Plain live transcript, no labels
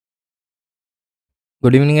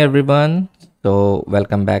Good evening, everyone. So,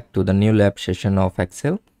 welcome back to the new lab session of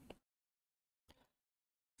Excel.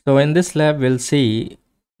 So, in this lab, we'll see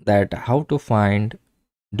that how to find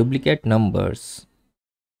duplicate numbers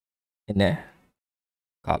in a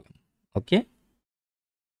column. Okay.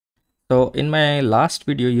 So, in my last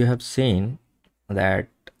video, you have seen that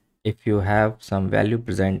if you have some value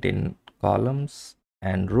present in columns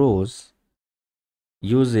and rows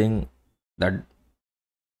using the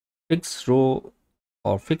fixed row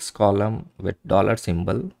or fixed column with dollar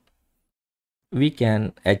symbol, we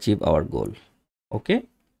can achieve our goal. Okay.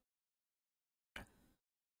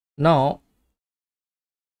 Now,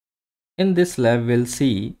 in this lab, we'll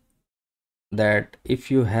see that if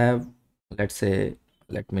you have, let's say,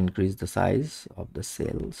 let me increase the size of the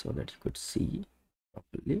cell so that you could see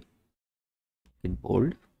properly in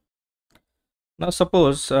bold. Now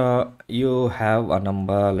suppose you have a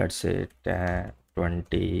number, let's say 10,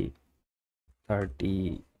 20,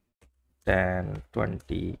 30, 10,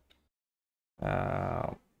 20, uh,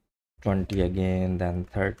 20 again, then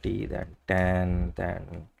 30, then 10,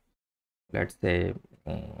 then let's say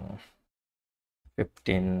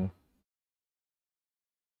 15,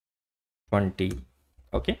 20.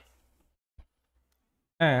 Okay.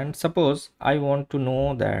 And suppose I want to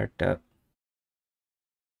know that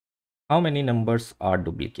how many numbers are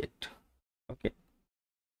duplicate. Okay,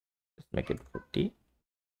 let's make it 40.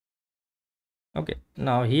 Okay,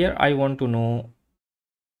 now here I want to know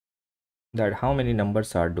that how many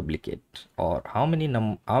numbers are duplicate, or how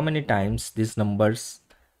many times these numbers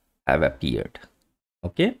have appeared.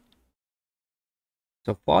 Okay,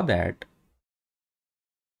 so for that,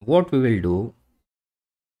 what we will do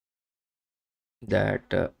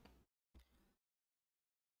that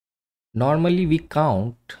normally we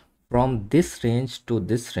count from this range to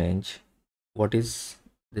this range. What is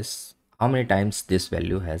this, how many times this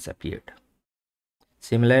value has appeared.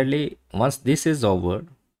 Similarly, once this is over,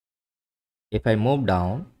 if I move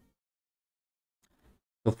down,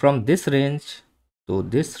 so from this range to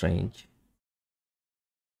this range,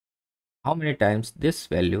 how many times this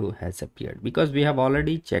value has appeared, because we have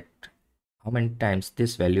already checked how many times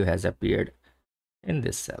this value has appeared in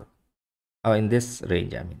this cell, or in this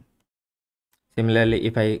range, I mean. Similarly,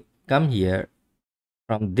 if I come here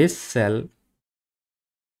from this cell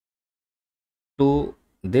to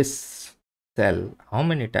this cell, how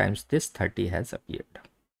many times this 30 has appeared.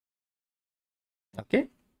 Okay,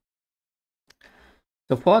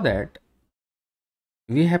 so for that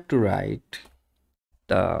we have to write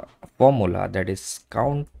the formula, that is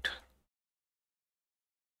count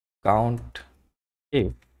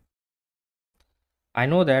if I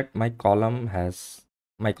know that my column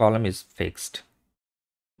is fixed,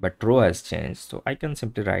 but row has changed, so I can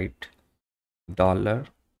simply write dollar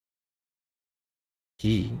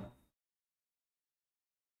 $G.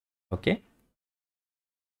 Okay,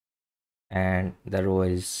 and the row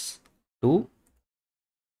is 2.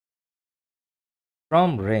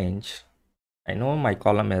 From range, I know my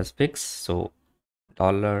column is fixed, so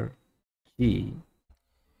dollar $G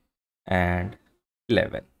and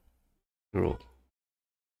 11 row.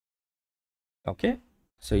 Okay,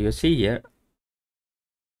 so you see here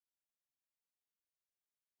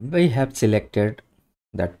we have selected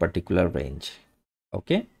that particular range.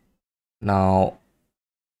 Okay, now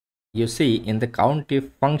you see in the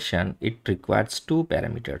COUNTIF function it requires two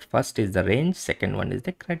parameters. First is the range, second one is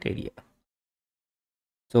the criteria.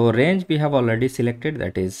 So range we have already selected,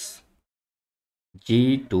 that is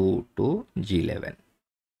G2 to G11.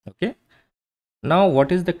 Okay, now what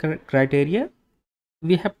is the criteria?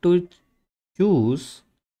 We have to choose,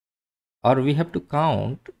 or we have to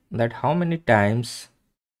count that how many times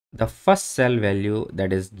the first cell value,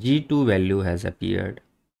 that is G2 value, has appeared,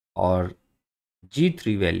 or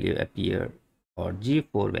G3 value appeared, or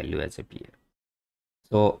G4 value has appeared.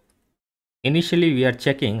 So initially we are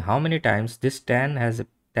checking how many times this 10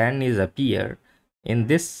 is appear in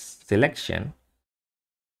this selection.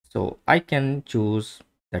 So I can choose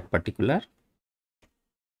that particular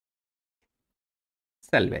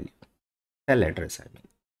cell value, cell address, I mean.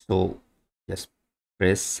 So just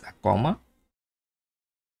press a comma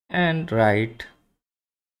and write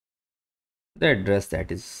the address,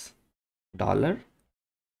 that is dollar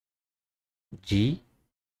 $G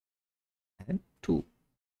and 2,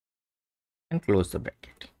 and close the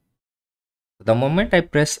bracket. The moment I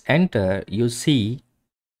press enter, you see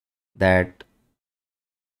that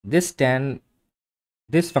this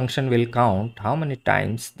function will count how many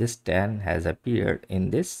times this 10 has appeared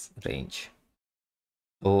in this range.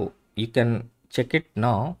 So you can check it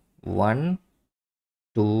now. 1,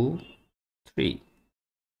 2, 3.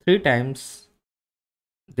 3 times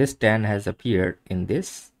this 10 has appeared in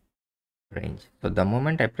this range. So the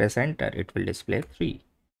moment I press enter, it will display 3.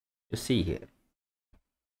 You see here.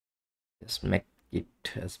 Just make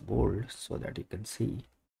it as bold so that you can see.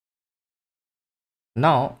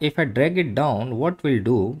 Now if I drag it down, what will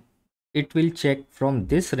do, it will check from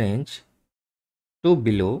this range to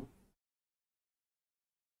below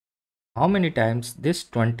how many times this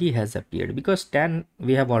 20 has appeared, because 10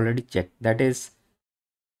 we have already checked, that is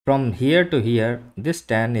from here to here this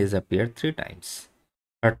 10 is appeared 3 times,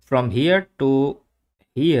 but from here to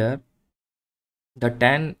here the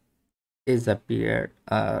 10 is appeared,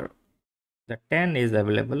 the 10 is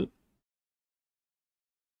available,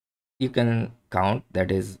 you can count,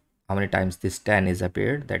 that is how many times this 10 is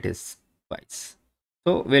appeared, that is twice.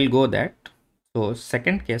 So we'll go that. So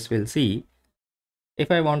second case we'll see, if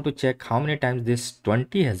I want to check how many times this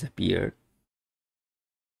 20 has appeared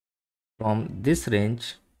from this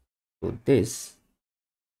range to this,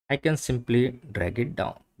 I can simply drag it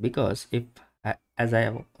down, because if as I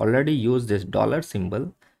have already used this dollar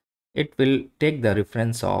symbol, it will take the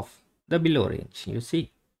reference of the below range. You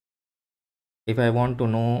see, if I want to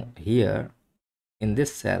know here in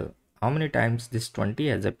this cell how many times this 20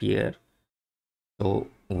 has appeared, so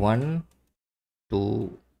 1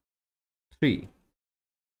 2 3,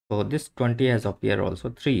 so this 20 has appeared also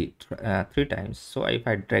three times. So if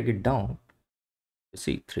I drag it down, you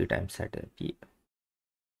see 3 times had appeared.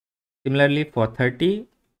 Similarly for 30,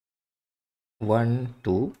 1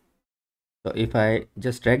 2, so if I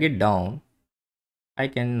just drag it down, I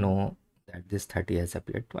can know that this 30 has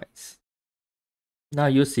appeared twice. Now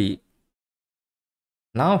you see,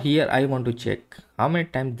 now here I want to check how many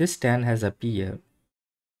times this 10 has appeared,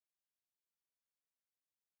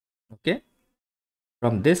 okay,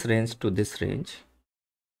 from this range to this range.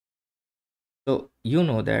 So you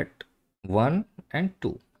know that 1 and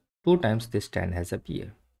 2 times this 10 has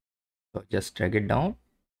appeared. So just drag it down,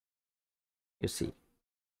 you see.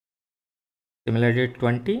 Similarly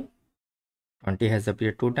 20 has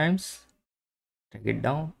appeared 2 times, drag it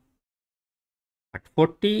down. At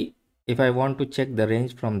 40, if I want to check the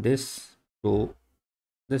range from this to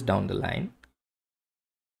this down the line,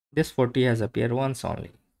 this 40 has appeared once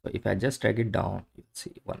only. So if I just drag it down, you'll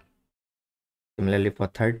see 1. Similarly for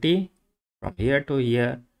 30, from here to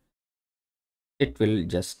here, it will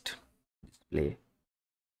just display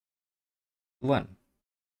 1.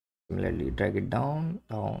 Similarly drag it down,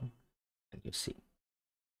 and you see.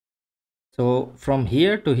 So from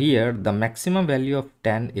here to here, the maximum value of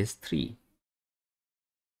 10 is 3.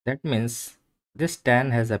 That means this 10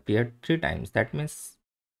 has appeared 3 times. That means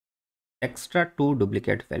extra 2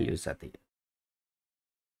 duplicate values are there.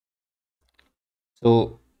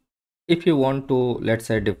 So if you want to, let's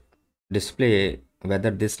say, display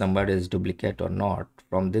whether this number is duplicate or not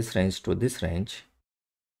from this range to this range,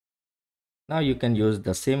 now you can use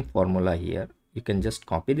the same formula here. You can just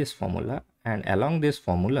copy this formula, and along this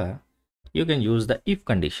formula you can use the if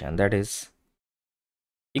condition, that is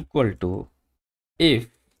equal to if,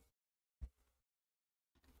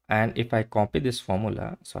 and if I copy this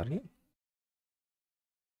formula, sorry,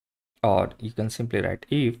 or you can simply write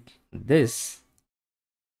if this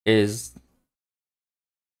is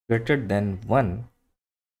greater than 1,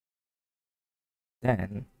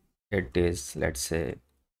 then it is, let's say,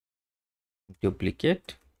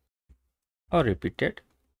 duplicate or repeated.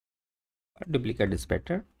 Duplicate is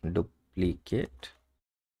better, duplicate,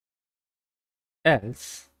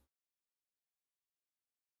 else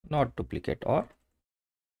not duplicate, or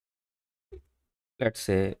let's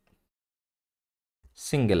say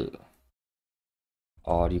single,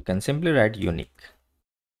 or you can simply write unique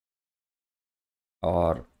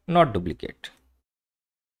or not duplicate.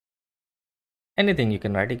 Anything you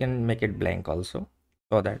can write, you can make it blank also,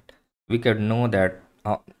 so that we can know that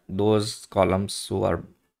those columns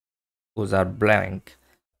whose are blank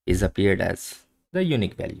is appeared as the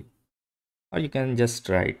unique value, or you can just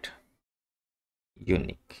write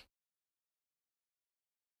unique.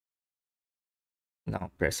 Now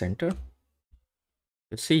press enter.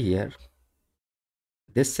 You see here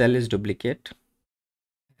this cell is duplicate,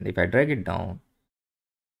 and if I drag it down,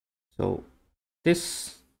 so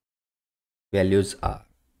this values are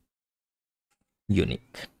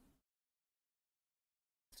unique.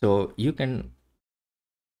 So you can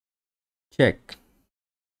check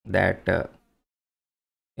that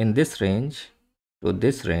in this range to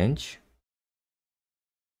this range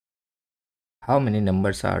how many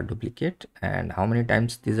numbers are duplicate, and how many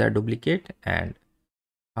times these are duplicate, and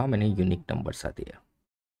how many unique numbers are there.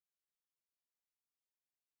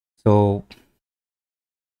 So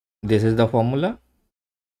this is the formula,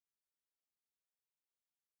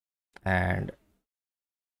 and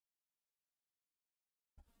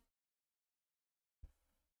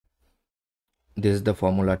This is the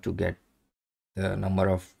formula to get the number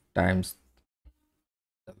of times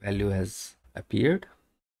the value has appeared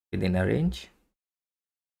within a range.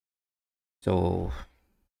 So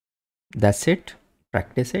that's it.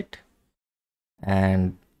 Practice it.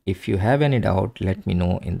 And if you have any doubt, let me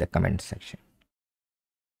know in the comment section.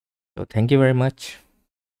 So thank you very much.